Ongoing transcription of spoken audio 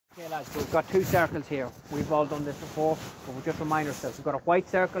Lads, so we've got two circles here. We've all done this before, but we'll just remind ourselves. We've got a white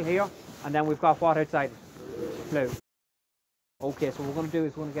circle here, and then we've got what outside it? Blue. Okay, so what we're going to do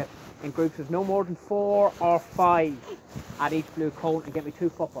is we're going to get in groups of no more than 4 or 5 at each blue cone and get me 2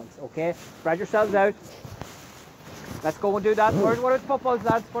 footballs, okay? Spread yourselves out. Let's go and do that. What about footballs,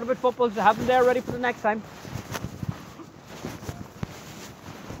 lads? What about footballs? Have them there ready for the next time.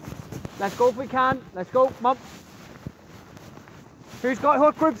 Let's go if we can. Let's go. Come on. Who's got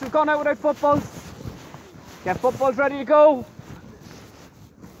what groups have gone out without footballs? Get footballs ready to go.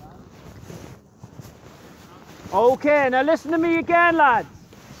 Okay, now listen to me again, lads.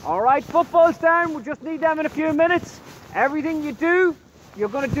 All right, footballs down. We just need them in a few minutes. Everything you do, you're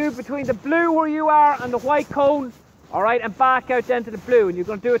going to do between the blue where you are and the white cone. All right, and back out then to the blue, and you're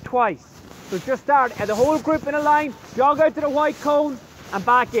going to do it twice. So just start the whole group in a line, jog out to the white cone, and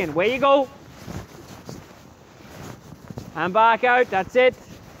back in. Where you go. And back out, that's it.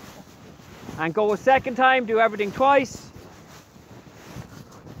 And go a second time, do everything twice.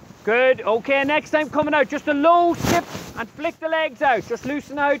 Good, okay, next time coming out, just a low skip and flick the legs out. Just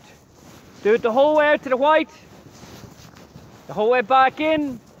loosen out. Do it the whole way out to the white. The whole way back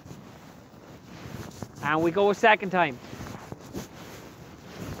in. And we go a second time.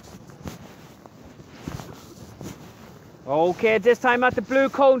 Okay, this time at the blue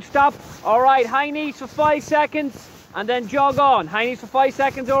cone, stop. All right, high knees for 5 seconds and then jog on. High knees for 5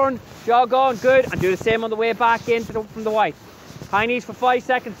 seconds, Oren. Jog on, good. And do the same on the way back in from the white. High knees for 5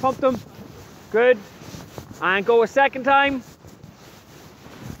 seconds, pump them. Good. And go a second time.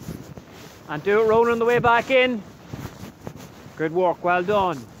 And do it rolling on the way back in. Good work, well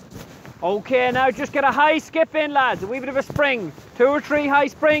done. Okay, now just get a high skip in, lads. A wee bit of a spring. 2 or 3 high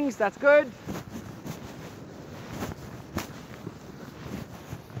springs, that's good.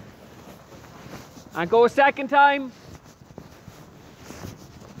 And go a second time.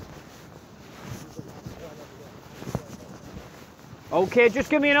 Okay, just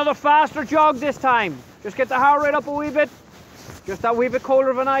give me another faster jog this time. Just get the heart rate up a wee bit. Just that wee bit colder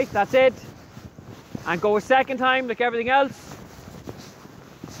of a night, that's it. And go a second time like everything else.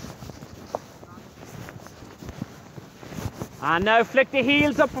 And now flick the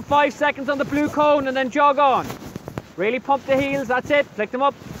heels up for 5 seconds on the blue cone and then jog on. Really pump the heels, that's it. Flick them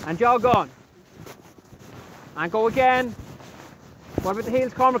up and jog on. And go again. What about the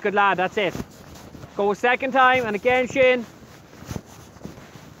heels, Cormac? Good lad, that's it. Go a second time and again, Shane.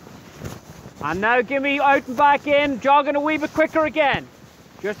 And now give me out and back in, jogging a wee bit quicker again.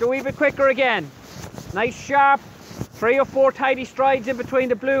 Just a wee bit quicker again. Nice sharp 3 or 4 tidy strides in between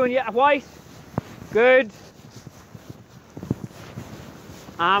the blue and white. Good.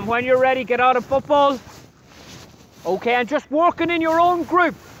 And when you're ready, get out of football. Okay, and just working in your own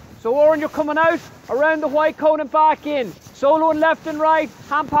group. So Oren, you're coming out around the white cone and back in. Soloing left and right,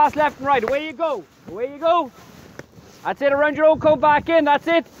 hand pass left and right. Away you go, away you go. That's it, around your own cone, back in, that's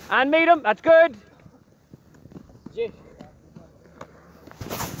it. And meet him, that's good.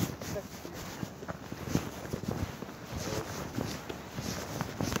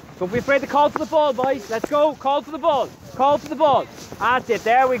 Don't be afraid to call for the ball, boys. Let's go, call for the ball. Call for the ball. That's it,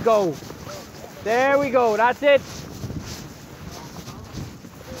 there we go. There we go, that's it.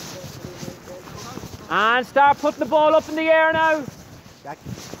 And start putting the ball up in the air now.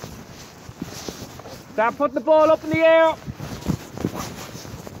 Start putting the ball up in the air.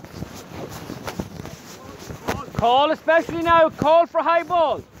 Call, especially now, call for high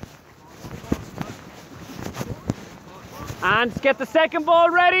ball. And get the second ball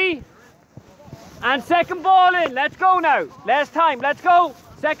ready. And second ball in, let's go now. Less time, let's go.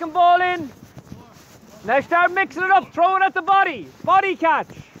 Second ball in. Now start mixing it up, throw it at the body. Body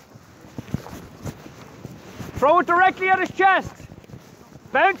catch. Throw it directly at his chest.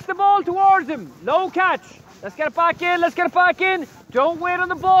 Bounce the ball towards him. Low catch. Let's get it back in, let's get it back in. Don't wait on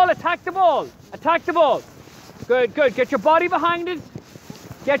the ball, attack the ball. Attack the ball. Good, good. Get your body behind it.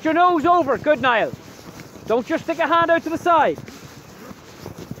 Get your nose over. Good, Niall. Don't just stick a hand out to the side.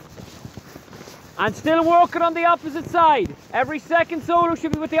 And still working on the opposite side. Every second solo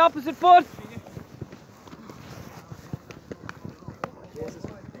should be with the opposite foot.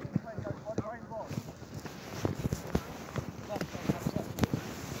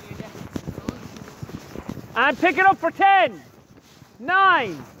 And pick it up for 10,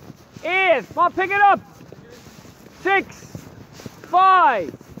 9, 8, come on, pick it up. 6,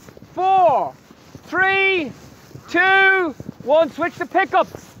 5, 4, 3, 2, 1. Switch to pickup.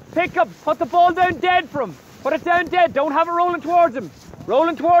 Pick up, put the ball down dead for him. Put it down dead, don't have it rolling towards him.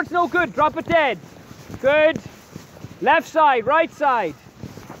 Rolling towards, no good, drop it dead. Good. Left side, right side.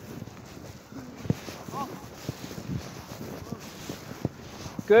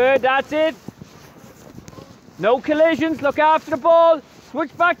 Good, that's it. No collisions, look after the ball.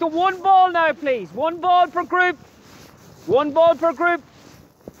 Switch back to one ball now, please. One ball per group. One ball per group.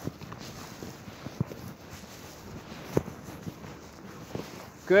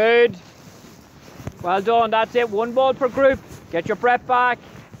 Good. Well done, that's it. One ball per group. Get your breath back.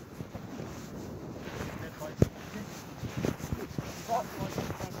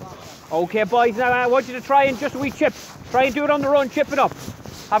 Okay, boys, now I want you to try and just a wee chip. Try and do it on the run, chip it up.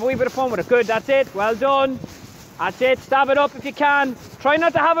 Have a wee bit of fun with it. Good, that's it. Well done. That's it. Stab it up if you can. Try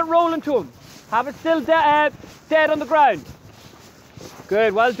not to have it rolling to him. Have it still dead on the ground.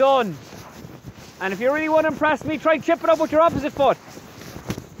 Good, well done. And if you really want to impress me, try and chip it up with your opposite foot.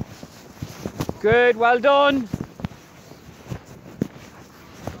 Good, well done.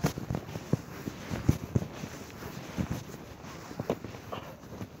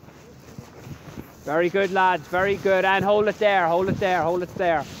 Very good, lads, very good. And hold it there, hold it there, hold it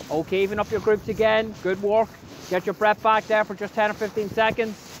there. Okay, even up your groups again. Good work. Get your breath back there for just 10 or 15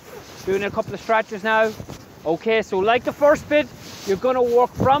 seconds. Doing a couple of stretches now. Okay, so like the first bit, you're going to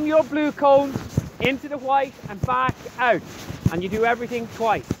walk from your blue cone into the white and back out. And you do everything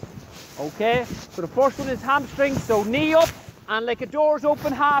twice. Okay, so the first one is hamstrings, so knee up, and like a door's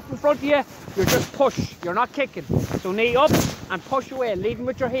open half in front of you, you're just push, you're not kicking. So knee up and push away, leading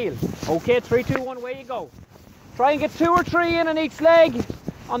with your heel. Okay, 3, 2, 1, away you go. Try and get 2 or 3 in on each leg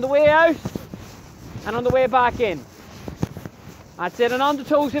on the way out and on the way back in. That's it, and on the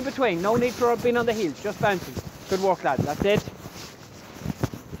toes in between. No need for being on the heels, just bouncing. Good work, lads, that's it.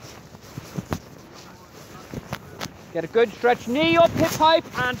 Get a good stretch, knee up, hip hype,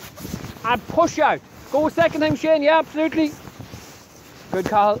 and push out. Go a second time, Shane, yeah, absolutely. Good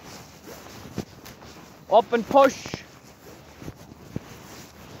call. Up and push.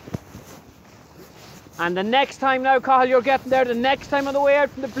 And the next time now, Cathal, you're getting there, the next time on the way out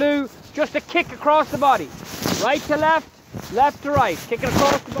from the blue, just a kick across the body. Right to left, left to right, kicking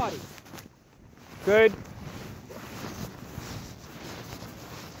across the body. Good.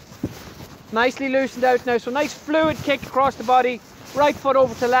 Nicely loosened out now, so nice fluid kick across the body, right foot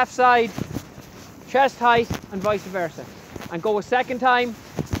over to left side, chest height, and vice versa. And go a second time.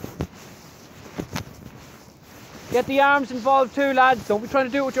 Get the arms involved too, lads. Don't be trying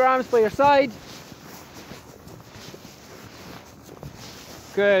to do it with your arms by your side.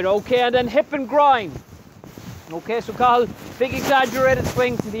 Good, okay, and then hip and grind. Okay, so Cathal, big exaggerated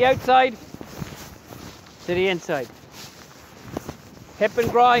swing from the outside to the inside. Hip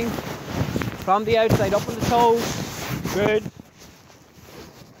and grind from the outside up on the toes. Good.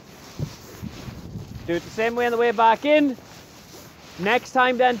 Do it the same way on the way back in. Next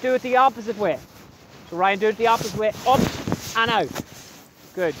time then do it the opposite way. So Ryan, do it the opposite way, up and out.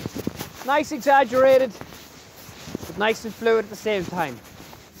 Good. Nice exaggerated, but nice and fluid at the same time.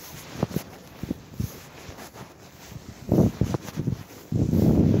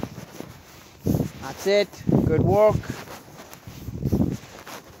 That's it, good work.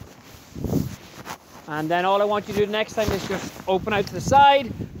 And then all I want you to do next time is just open out to the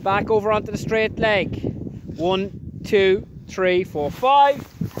side, back over onto the straight leg. 1, 2, 3, 4,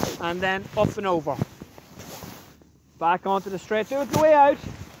 5, and then up and over. Back onto the straight, do it the way out,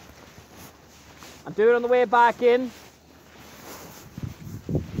 and do it on the way back in.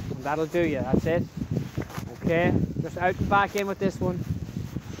 And that'll do you, that's it. Okay, just out and back in with this one.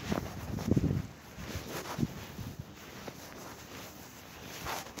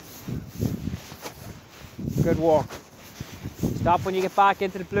 Good work. Stop when you get back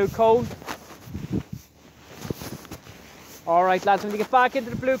into the blue cone. All right, lads, when you get back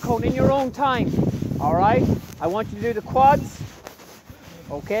into the blue cone in your own time, all right, I want you to do the quads.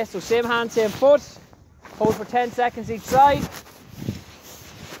 Okay, so same hand, same foot. Hold for 10 seconds each side.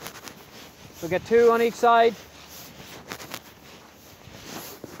 So get 2 on each side.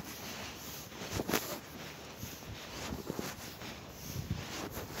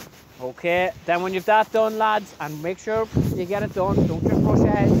 Okay, then when you've that done, lads, and make sure you get it done, don't just rush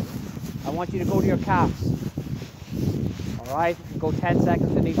ahead. I want you to go to your calves. All right, go 10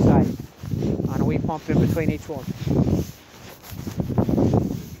 seconds on each side, and a wee pump in between each one.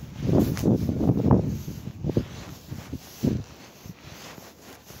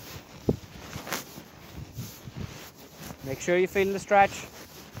 Make sure you feel the stretch.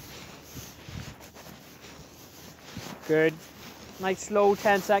 Good. Nice slow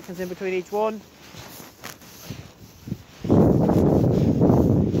 10 seconds in between each one.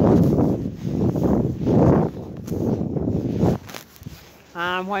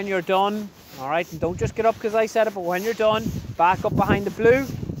 And when you're done, all right, and don't just get up because I said it, but when you're done, back up behind the blue.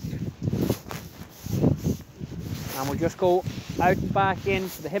 And we'll just go out and back in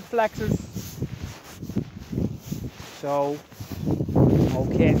for the hip flexors. So,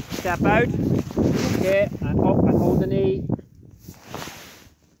 okay, step out, okay, and up and hold the knee,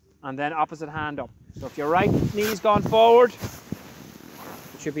 and then opposite hand up. So if your right knee's gone forward,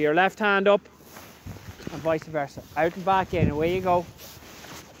 it should be your left hand up, and vice versa. Out and back in, away you go.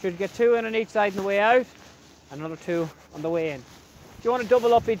 Should get 2 in on each side on the way out, and another 2 on the way in. If you want to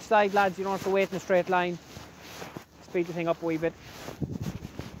double up each side, lads, you don't have to wait in a straight line. Speed the thing up a wee bit.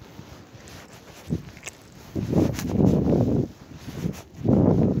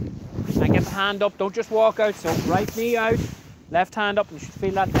 And get the hand up, don't just walk out. So right knee out, left hand up, and you should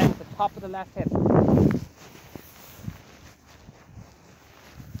feel that then at the top of the left hip.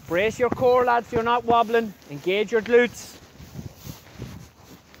 Brace your core, lads, so you're not wobbling. Engage your glutes.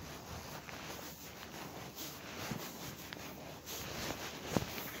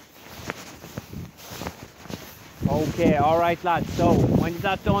 Okay, alright lads, so when you're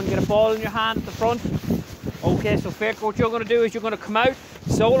that done, get a ball in your hand at the front. Okay, so Faker, what you're going to do is you're going to come out,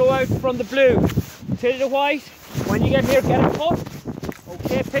 solo out from the blue to the white. When you get here, get a cut.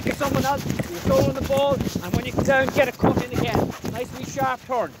 Okay, pick at someone else, you're soloing the ball, and when you come down, get a cut in again. Nice wee sharp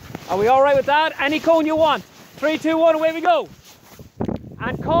turn. Are we alright with that? Any cone you want. 3, 2, 1, away we go.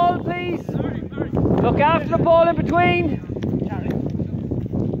 And call, please. Look after the ball in between.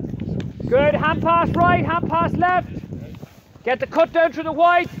 Good, hand pass right, hand pass left. Get the cut down through the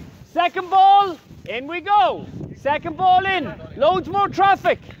white. Second ball, in we go. Second ball in, loads more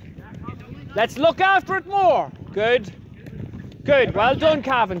traffic. Let's look after it more. Good, good, well done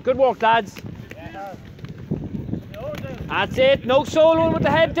Cavan, good work lads. That's it, no soloing with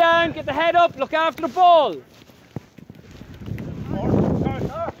the head down, get the head up, look after the ball.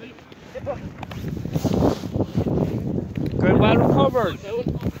 Good, well recovered.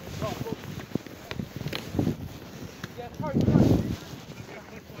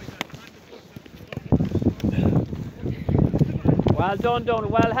 Well done,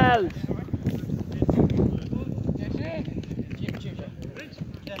 Donald, well held.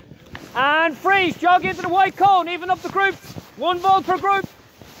 And freeze, jog into the white cone, even up the groups. 1 ball per group.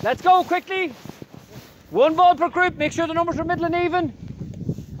 Let's go quickly. 1 ball per group, make sure the numbers are middle and even.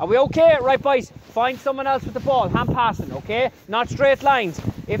 Are we okay? Right boys, find someone else with the ball, hand passing, okay? Not straight lines.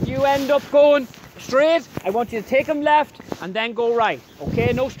 If you end up going straight, I want you to take them left and then go right,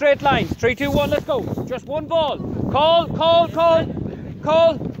 okay? No straight lines. 3, 2, 1, let's go. Just 1 ball. Call, call, call,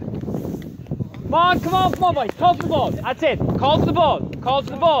 call. Come on boys, call for the ball. That's it, call for the ball, call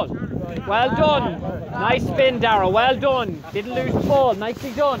for the ball. Well done. Nice spin, Darrow, well done. Didn't lose the ball,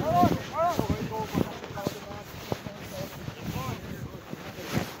 nicely done.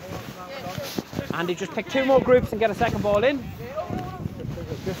 Andy, just pick 2 more groups and get a second ball in.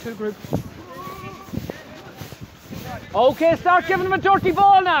 Just 2 groups. Okay, start giving them a dirty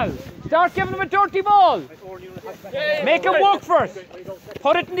ball now. Start giving them a dirty ball. Make him work first.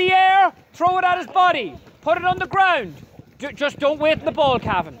 Put it in the air, throw it at his body. Put it on the ground. Just don't wait in the ball,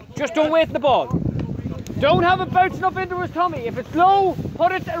 Cavan. Just don't wait in the ball. Don't have it bouncing up into his tummy. If it's low,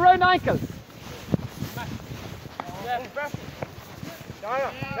 put it around ankles.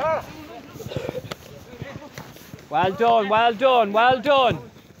 Well done, well done, well done.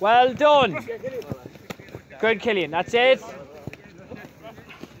 Well done. Good, Killian. That's it.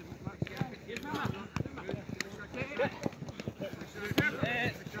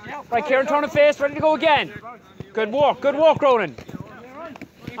 Right, Kieran, turn and face, ready to go again. Good work, Ronan.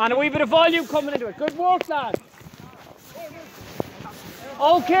 And a wee bit of volume coming into it. Good work, lads.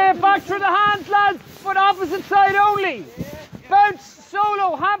 Okay, back through the hands, lads, but opposite side only. Bounce,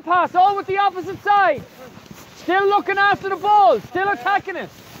 solo, hand pass, all with the opposite side. Still looking after the ball, still attacking it.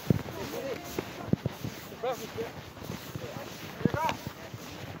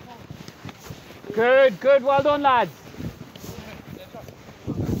 Good, well done, lads.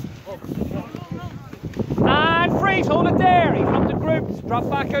 And freeze, hold it there. Even up the groups, drop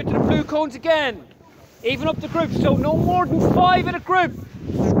back out to the blue cones again. Even up the groups, so no more than 5 in a group.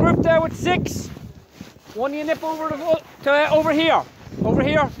 There's a group there with 6. One you nip over over here. Over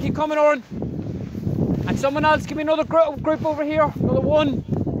here, keep coming, Oren. And someone else, give me another group over here. Another 1.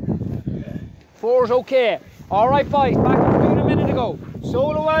 4 is okay. All right, boys, back to what we were doing a minute ago.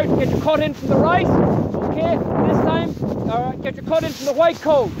 Solo out, get your cut in from the right. Okay, this time, get your cut in from the white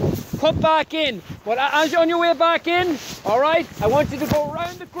cone. Cut back in. But as you're on your way back in, all right, I want you to go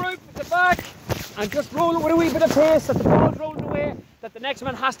around the group at the back and just roll it with a wee bit of pace, that the ball's rolling away, that the next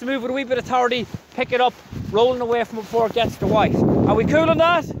man has to move with a wee bit of authority, pick it up, rolling away from it before it gets to white. Are we cool on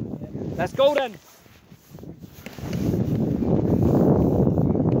that? Let's go then.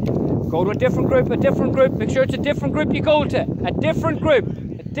 Go to a different group, a different group. Make sure it's a different group you go to. A different group,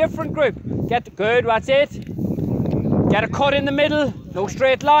 a different group. Good, that's it. Get a cut in the middle, no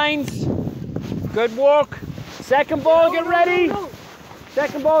straight lines. Good work. Second ball, get ready.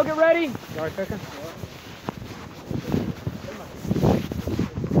 Second ball, get ready. Sorry, Picker.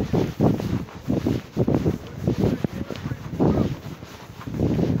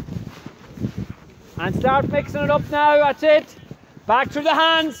 And start mixing it up now, that's it. Back through the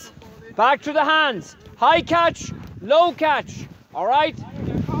hands, back through the hands. High catch, low catch, all right?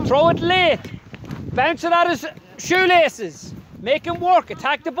 Throw it late, bounce it out his shoelaces. Make him work,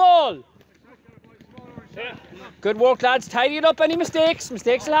 attack the ball. Good work, lads, tidy it up, any mistakes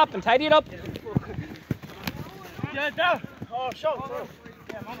will happen, tidy it up.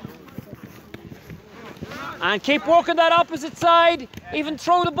 And keep working that opposite side. Even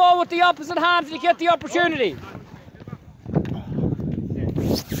throw the ball with the opposite hand if you get the opportunity.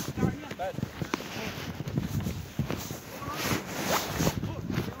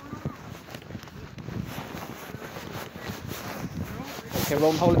 Okay,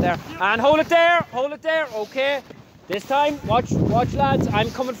 Roman, hold it there. And hold it there, hold it there. Okay. This time, watch lads. I'm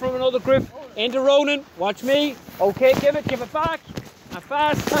coming from another group into Ronan. Watch me. Okay, give it back. A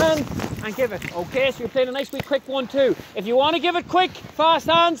fast hand and give it. Okay, so you're playing a nice wee quick 1-2. If you want to give it quick, fast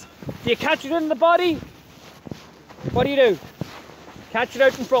hands, do you catch it in the body? What do? Catch it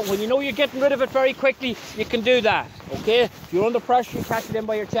out in front. When you know you're getting rid of it very quickly, you can do that. Okay, if you're under pressure, you catch it in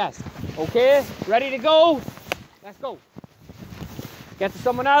by your chest. Okay, ready to go? Let's go. Get to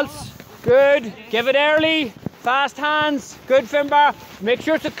someone else. Good. Give it early. Fast hands. Good, Finbar. Make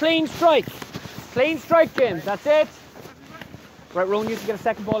sure it's a clean strike. Clean strike, James. That's it. Right, Rowan, you can get a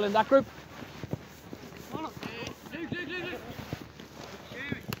second ball in that group.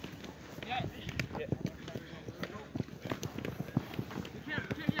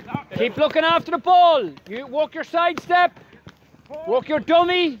 Keep looking after the ball. You walk your side step, walk your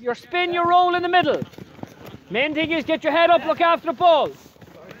dummy, your spin, your roll in the middle. Main thing is get your head up, look after the ball.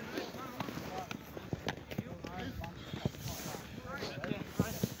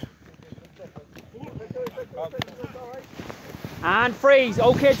 And freeze.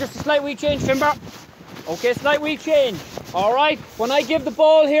 Okay, just a slight wee change, Finbar. Okay, slight wee change. All right. When I give the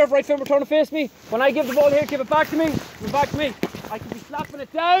ball here, right, Finbar, turn to face me. When I give the ball here, give it back to me. Give it back to me. I can be slapping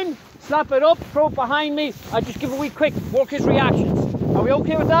it down, slap it up, throw it behind me. I just give a wee quick, work his reactions. Are we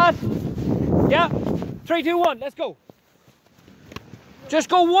okay with that? Yeah. 3, 2, 1. Let's go. Just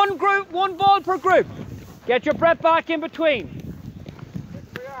go one group, one ball per group. Get your breath back in between.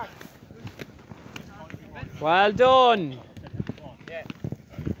 Well done.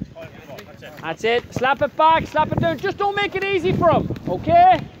 That's it. Slap it back, slap it down. Just don't make it easy for him,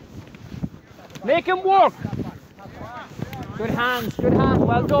 okay? Make him work. Good hands, good hands.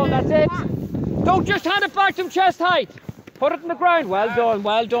 Well done, that's it. Don't just hand it back to him chest height. Put it in the ground. Well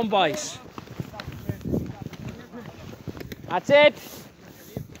done, boys. That's it.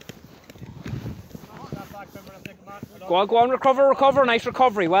 Go on, recover. Nice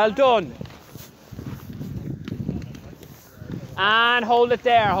recovery. Well done. And hold it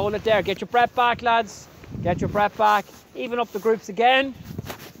there. Get your breath back, lads. Get your breath back. Even up the groups again.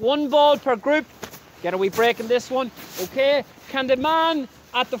 One ball per group. Get a wee break in this one. Okay. Can the man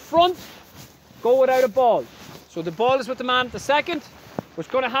at the front go without a ball? So the ball is with the man at the second. What's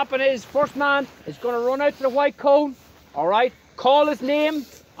going to happen is first man is going to run out to the white cone. All right. Call his name.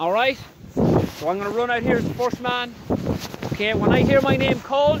 All right. So I'm going to run out here as the first man. Okay. When I hear my name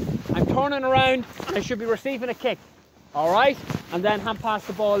called, I'm turning around and I should be receiving a kick. All right, and then hand pass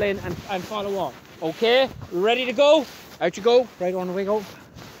the ball in and follow on. Okay, we ready to go? Out you go. Right on the way go.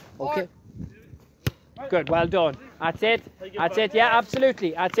 Okay. Good, well done. That's it. That's it. Yeah,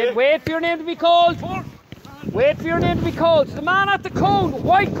 absolutely. That's it. Wait for your name to be called. Wait for your name to be called. So the man at the cone,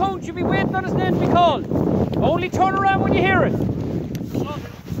 white cone, should be waiting on his name to be called. Only turn around when you hear it.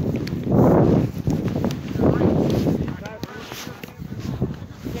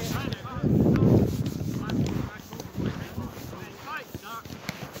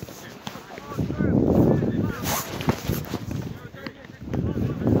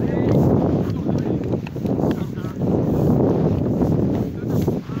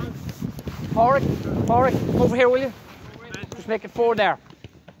 Porrick, over here, will you? Just make it 4 there.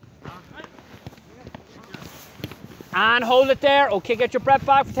 And hold it there. Okay, get your breath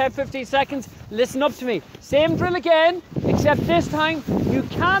back for 10-15 seconds. Listen up to me. Same drill again, except this time you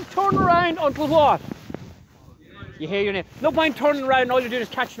can't turn around until what? You hear your name. No point turning around and all you're doing is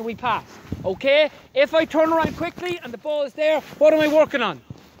catching a wee pass. Okay? If I turn around quickly and the ball is there, what am I working on?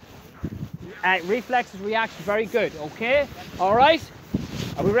 Reflexes, reactions, very good. Okay? Alright?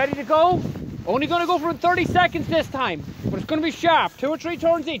 Are we ready to go? Only going to go for 30 seconds this time, but it's going to be sharp. 2 or 3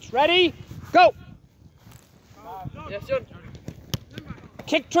 turns each. Ready? Go! Yes, sir.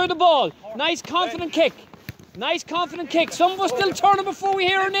 Kick through the ball. Nice confident kick. Nice confident kick. Some of us still turning before we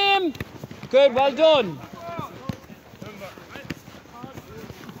hear a name. Good, well done.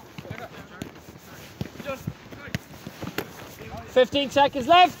 15 seconds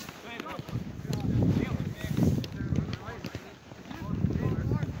left.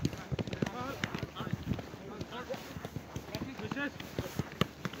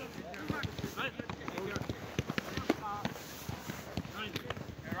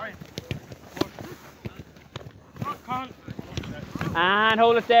 And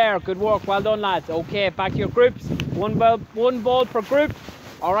hold it there. Good work. Well done, lads. Okay, back to your groups. One ball per group.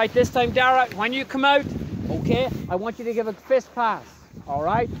 All right, this time, Dara, when you come out, okay, I want you to give a fist pass. All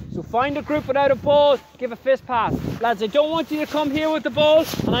right? So find a group without a ball, give a fist pass. Lads, I don't want you to come here with the ball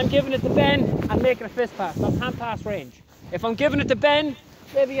and I'm giving it to Ben and making a fist pass. That's hand pass range. If I'm giving it to Ben,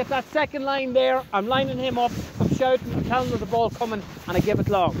 maybe at that second line there, I'm lining him up, I'm shouting, I'm telling him the ball coming, and I give it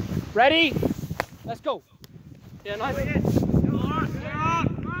long. Ready? Let's go. Yeah, nice.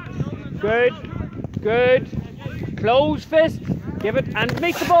 Good, good. Close fist, give it, and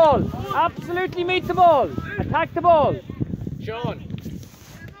meet the ball. Absolutely meet the ball. Attack the ball. Sean.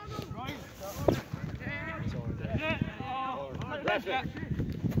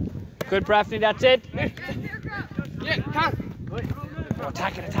 Good, Breffni, that's it. Yeah, come. Oh,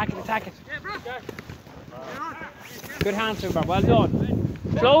 attack it, attack it, attack it. Good hand, Super, well done.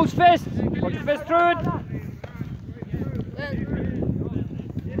 Close fist, put your fist through it.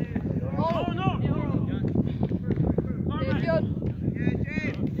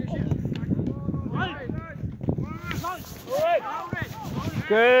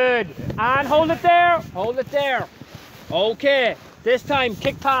 Good, and hold it there, hold it there. Okay, this time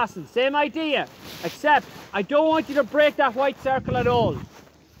kick passing, same idea, except I don't want you to break that white circle at all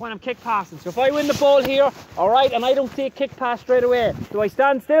when I'm kick passing. So if I win the ball here, all right, and I don't take kick pass straight away, do I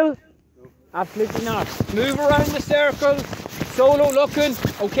stand still? No. Absolutely not. Move around the circle, solo looking,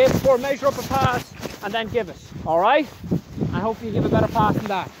 okay, before measure up a pass and then give it, all right? I hope you give a better pass than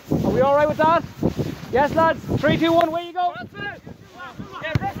that. Are we all right with that? Yes, lads? 3, 2, 1, away you go.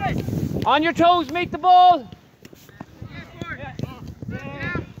 Yeah, Breffni. On your toes, meet the ball.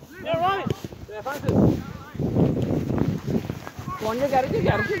 Yeah, right. Yeah, thank you. Go on, you get it, you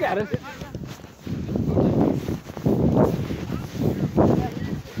get it, you get it.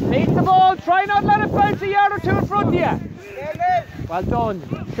 Meet the ball, try not let it bounce a yard or two in front of you. Well done,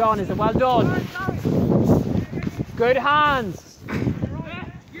 Sean, is it well done? Good hands.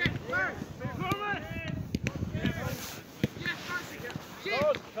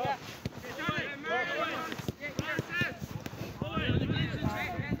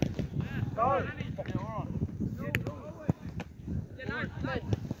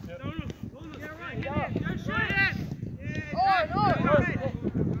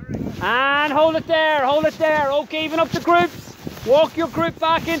 And hold it there, hold it there. Okay, even up the groups. Walk your group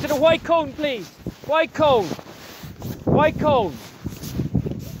back into the white cone, please. White cone. White cone.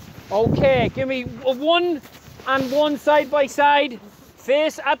 Okay, give me one and one side by side.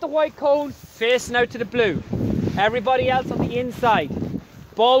 Face at the white cone, facing out to the blue. Everybody else on the inside.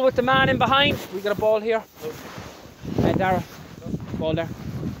 Ball with the man in behind. We got a ball here. Dara, ball there.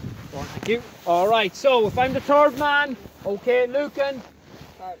 Thank you. All right, so if I'm the third man, okay, Lucan,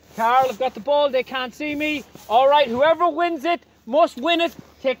 Carl have got the ball, they can't see me. All right, whoever wins it must win it.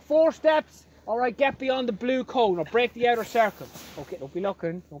 Take 4 steps. All right, get beyond the blue cone or break the outer circle. Okay, don't be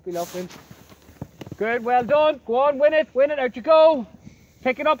looking, don't be looking. Good, well done. Go on, win it, out you go.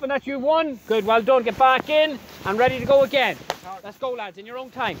 Pick it up and that's you won. Good, well done. Get back in and ready to go again. Let's go, lads, in your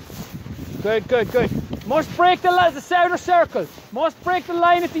own time. Good, good, good. Must break the outer circle. Must break the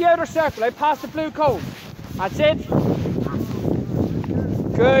line at the outer circle. I passed the blue cone. That's it.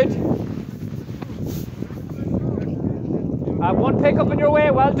 Good. One pick up in your way.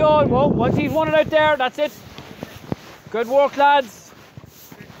 Well done. Well, once he's won it out there, that's it. Good work, lads.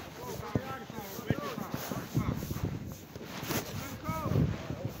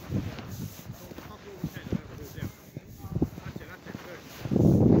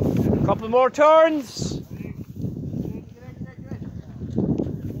 Couple more turns.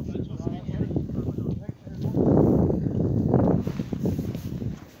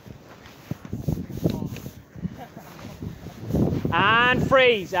 And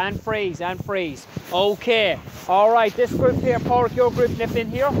freeze, and freeze, and freeze. Okay, all right, this group here, Porrick, your group, nip in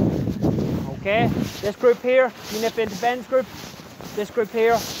here. Okay, this group here, you nip into Ben's group. This group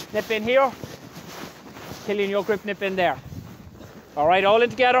here, nip in here. Killian, your group, nip in there. All right, all in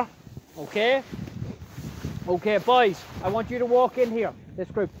together. Okay. Okay, boys, I want you to walk in here, this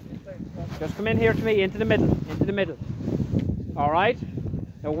group. Just come in here to me, into the middle, into the middle. All right.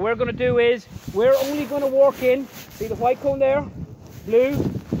 Now what we're going to do is, we're only going to walk in, see the white cone there, blue,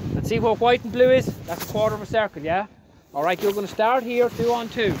 and see what white and blue is? That's a quarter of a circle, yeah? All right, you're going to start here, 2 on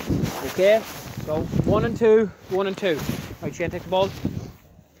 2, okay? So 1 and 2, 1 and 2. Right, Shane, take the ball.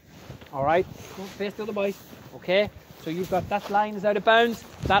 All right, go face the other boys, okay? So you've got that line is out of bounds,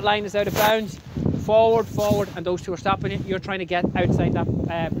 that line is out of bounds, forward, forward, and those two are stopping it. You're trying to get outside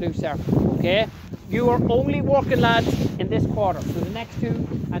that blue circle, okay? You are only walking, lads, in this quarter. So the next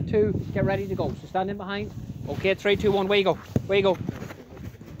 2 and 2, get ready to go. So stand in behind. Okay, 3, 2, 1, where you go, where you go.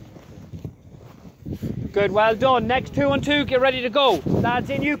 Good, well done. Next 2 and 2, get ready to go. Lads,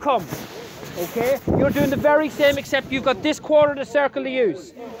 in you come. Okay, you're doing the very same, except you've got this quarter of the circle to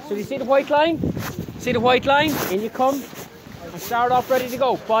use. So you see the white line? See the white line? In you come. And start off ready to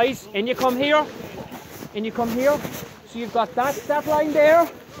go. Boys, in you come here. In you come here. So you've got that line there,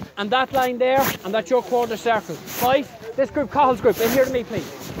 and that line there, and that's your quarter circle. Boys, this group, Cahill's group, in here to me, please.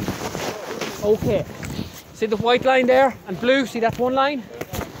 Okay. See the white line there, and blue, see that's one line?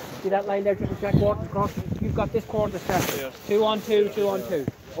 See that line there, just check walk across. You've got this quarter circle. 2 on 2, 2 on 2.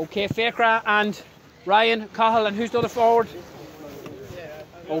 Okay, Fakra and Ryan, Cahill, and who's the other forward?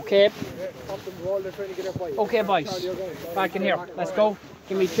 Okay. Okay, boys. Back in here. Let's go.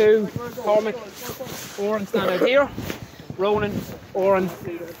 Give me 2. Cormac, Oran, stand out here. Ronan, Oran,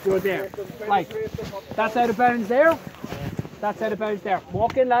 you're there. Right. That's out of bounds there. That's out of bounds there.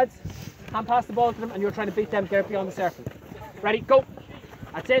 Walk in, lads. Hand pass the ball to them, and you're trying to beat them there beyond the circle. Ready? Go.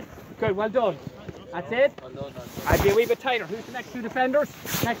 That's it. Good. Well done. That's it. I'd be a wee bit tighter. Who's the next 2 defenders?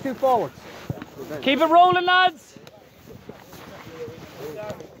 Next 2 forwards. Keep it rolling, lads.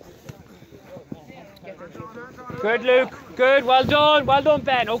 Good, Luke. Good. Well done. Well done,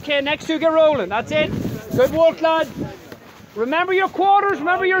 Ben. Okay, next 2 get rolling. That's it. Good work, lads. Remember your quarters.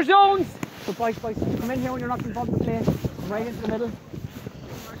 Remember your zones. So, boys, come in here when you're not involved in the play. Come right into the middle.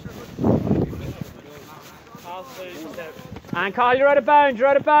 And Carl, you're out of bounds. You're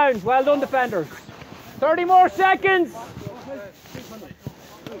out of bounds. Well done, defenders. 30 more seconds.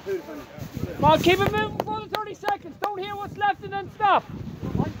 Come on, keep it moving for the 30 seconds. Don't hear what's left and then stop.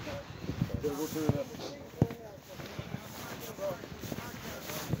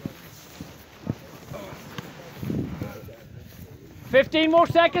 15 more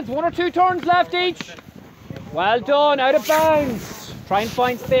seconds. 1 or 2 turns left each. Well done. Out of bounds. Try and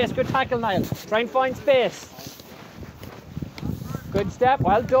find space. Good tackle, Niall. Try and find space. Good step.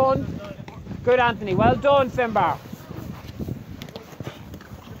 Well done. Good, Anthony. Well done, Finbar.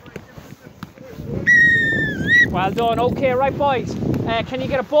 Well done. Okay, right, boys. Can you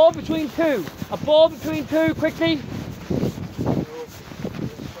get a ball between 2? A ball between 2, quickly.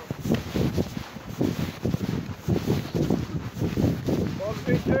 Ball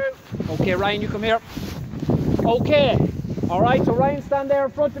between 2. Okay, Ryan, you come here. Okay. All right, so Ryan, stand there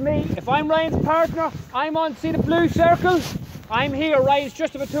in front of me. If I'm Ryan's partner, I'm on, see the blue circle? I'm here. Ryan's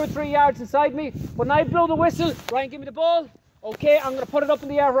just about 2 or 3 yards inside me. When I blow the whistle, Ryan, give me the ball. Okay, I'm going to put it up in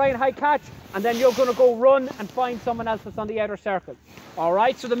the air, Ryan, high catch, and then you're going to go run and find someone else that's on the outer circle. All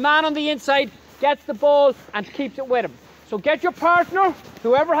right, so the man on the inside gets the ball and keeps it with him. So get your partner,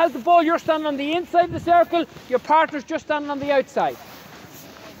 whoever has the ball, you're standing on the inside of the circle, your partner's just standing on the outside.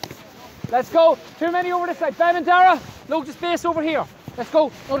 Let's go. Too many over this side. Ben and Dara, loads of space over here. Let's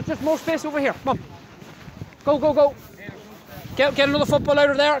go. No, there's just more space over here. Come on. Go, go, go. Get another football out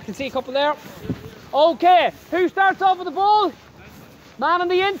of there. I can see a couple there. Okay, who starts off with the ball? Man on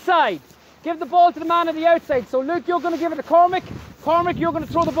the inside. Give the ball to the man on the outside. So Luke, you're going to give it to Cormac. Cormac, you're going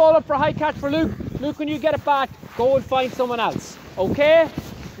to throw the ball up for a high catch for Luke. Luke, when you get it back, go and find someone else. Okay?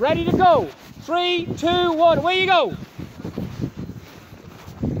 Ready to go. 3, 2, 1. Away you go.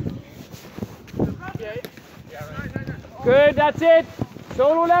 Good, that's it.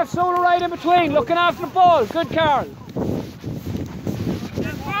 Solo left, solo right in between. Looking after the ball. Good, Carl.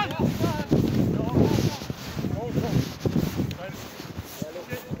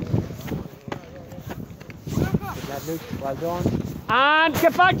 Well done. And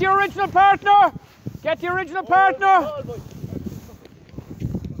get back to your original partner. Get to your original partner.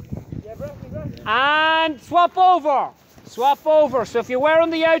 And swap over. Swap over. So if you were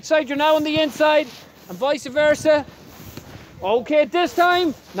on the outside, you're now on the inside, and vice versa. Okay, this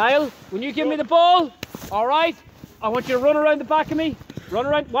time, Niall, when you give me the ball, all right, I want you to run around the back of me. Run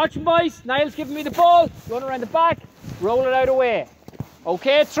around. Watch him, boys. Niall's giving me the ball. Run around the back. Roll it out away.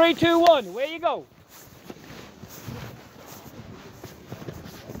 Okay, 3, 2, 1. Away you go.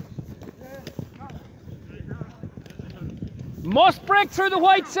 Must break through the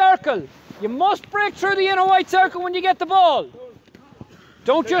white circle. You must break through the inner white circle when you get the ball.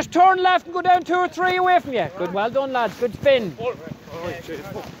 Don't just turn left and go down 2 or 3 away from you. Good, well done lads, good spin.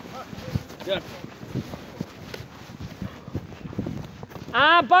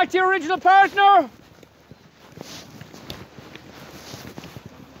 And back to your original partner.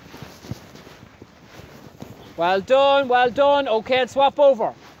 Well done, well done. Okay, and swap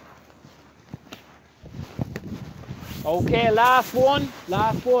over. Okay, last one,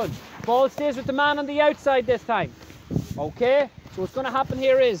 last one. Ball stays with the man on the outside this time. Okay, so what's going to happen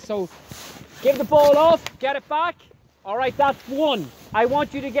here is, so give the ball off, get it back. All right, that's 1. I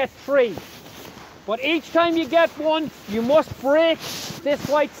want you to get 3. But each time you get 1, you must break this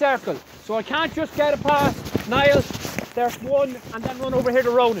white circle. So I can't just get it past Niall. There's 1 and then run over here to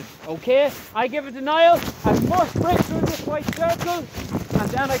Ronan. Okay, I give it to Niall. I must break through this white circle and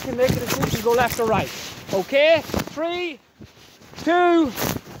then I can make a decision, go left or right. Okay, 3, 2,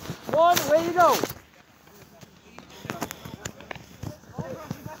 1, away you go.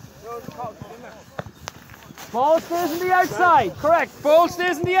 Ball stays on the outside, correct. Ball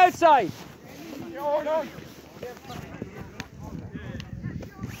stays on the outside.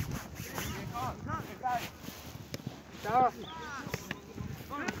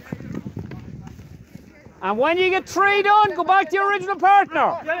 And when you get 3 done, go back to your original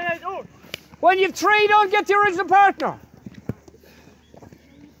partner. When you've 3 done, get to your original partner.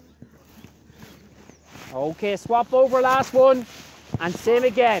 Okay, swap over, last one, and same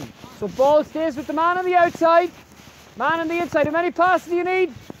again. So ball stays with the man on the outside, man on the inside. How many passes do you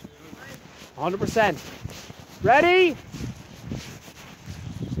need? 100%. Ready?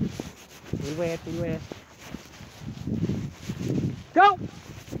 We'll wait, we'll wait. Go!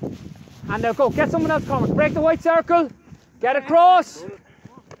 And now go, get someone else, Cormac. Break the white circle, get across.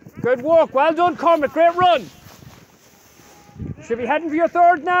 Good work, well done, Cormac, great run. Should be heading for your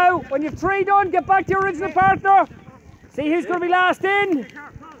 3rd now. When you've 3 done, get back to your original partner. See who's going to be last in.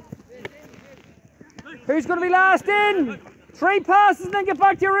 Who's going to be last in? 3 passes and then get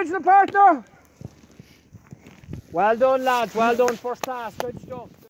back to your original partner. Well done lads, well done, first class, good stuff.